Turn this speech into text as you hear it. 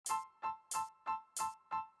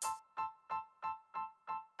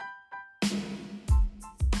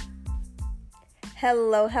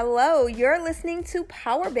Hello, hello. You're listening to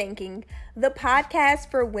Power Banking, the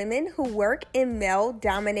podcast for women who work in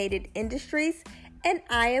male-dominated industries, and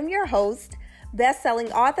I am your host,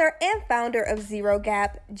 best-selling author and founder of Zero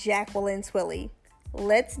Gap, Jacqueline Twilley.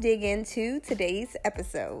 Let's dig into today's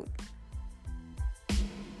episode.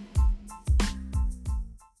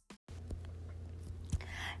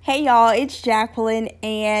 Hey y'all, it's Jacqueline,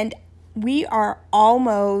 and we are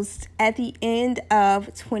almost at the end of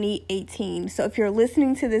 2018. So if you're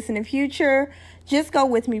listening to this in the future, just go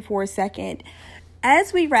with me for a second.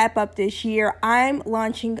 As we wrap up this year, I'm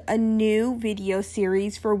launching a new video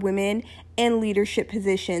series for women in leadership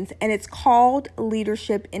positions, and it's called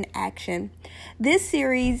Leadership in Action. This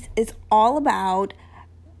series is all about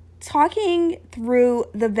talking through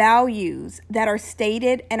the values that are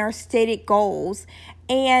stated and our stated goals,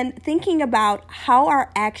 and thinking about how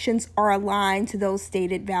our actions are aligned to those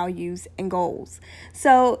stated values and goals.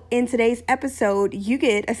 So in today's episode, you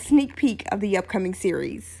get a sneak peek of the upcoming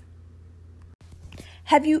series.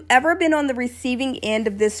 Have you ever been on the receiving end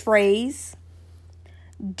of this phrase?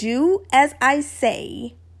 Do as I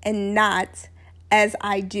say and not as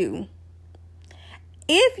I do.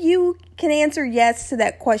 If you can answer yes to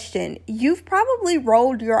that question, you've probably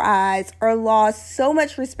rolled your eyes or lost so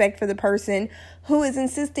much respect for the person who is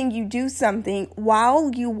insisting you do something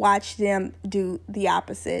while you watch them do the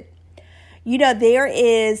opposite. You know, there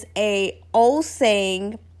is an old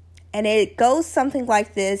saying, and it goes something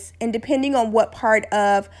like this, and depending on what part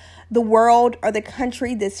of the world or the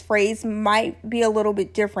country this phrase might be a little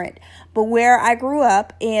bit different. But where I grew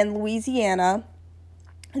up in Louisiana,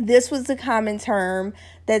 this was the common term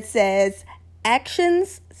that says,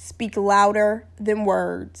 actions speak louder than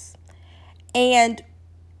words. And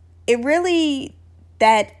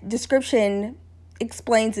that description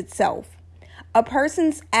explains itself. A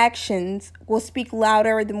person's actions will speak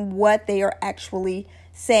louder than what they are actually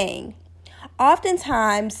saying.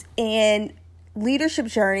 Oftentimes in leadership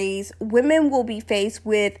journeys, women will be faced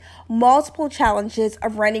with multiple challenges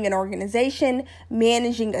of running an organization,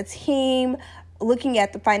 managing a team, looking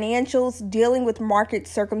at the financials, dealing with market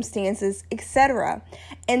circumstances, etc.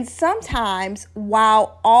 And sometimes,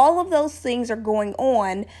 while all of those things are going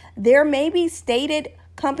on, there may be stated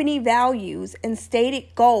company values and stated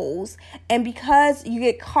goals. And because you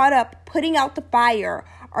get caught up putting out the fire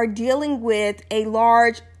or dealing with a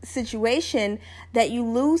large situation, that you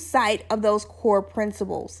lose sight of those core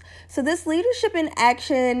principles. So this Leadership in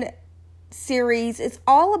Action series is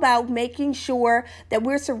all about making sure that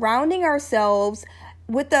we're surrounding ourselves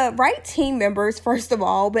with the right team members, first of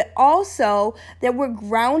all, but also that we're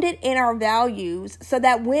grounded in our values so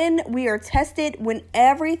that when we are tested, when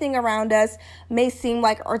everything around us may seem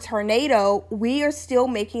like a tornado, we are still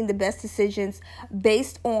making the best decisions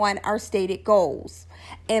based on our stated goals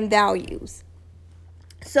and values.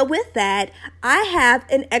 So with that, I have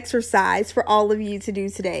an exercise for all of you to do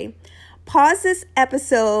today. Pause this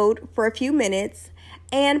episode for a few minutes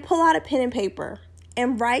and pull out a pen and paper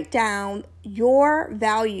and write down your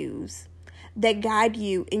values that guide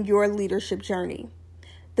you in your leadership journey.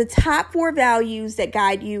 The top 4 values that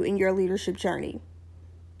guide you in your leadership journey.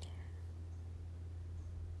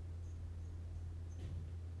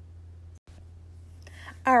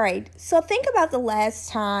 All right, so think about the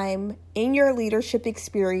last time in your leadership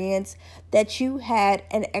experience that you had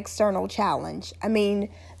an external challenge. I mean,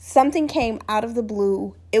 something came out of the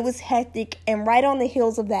blue, it was hectic, and right on the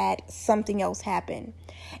heels of that, something else happened.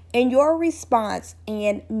 In your response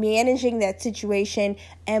and managing that situation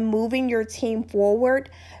and moving your team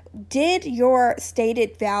forward, did your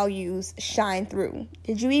stated values shine through?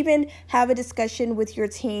 Did you even have a discussion with your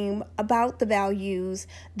team about the values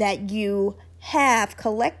that you have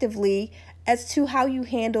collectively as to how you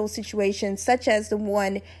handle situations such as the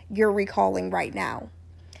one you're recalling right now?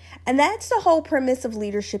 And that's the whole premise of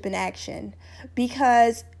Leadership in Action,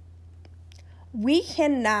 because we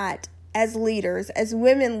cannot, as leaders, as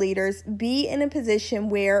women leaders, be in a position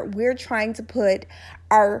where we're trying to put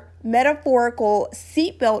our metaphorical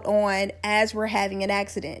seatbelt on as we're having an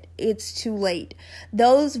accident. It's too late.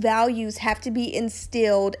 Those values have to be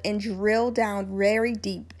instilled and drilled down very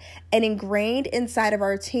deep and ingrained inside of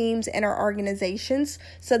our teams and our organizations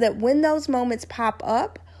so that when those moments pop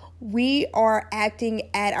up, we are acting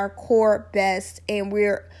at our core best and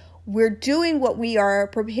we're we're doing what we are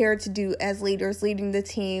prepared to do as leaders, leading the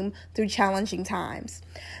team through challenging times.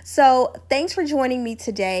 So thanks for joining me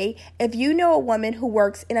today. If you know a woman who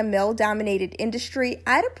works in a male-dominated industry,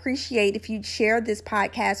 I'd appreciate if you'd share this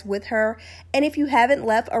podcast with her. And if you haven't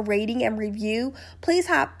left a rating and review, please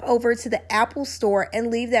hop over to the Apple Store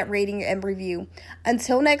and leave that rating and review.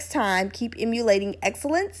 Until next time, keep emulating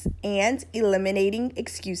excellence and eliminating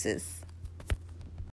excuses.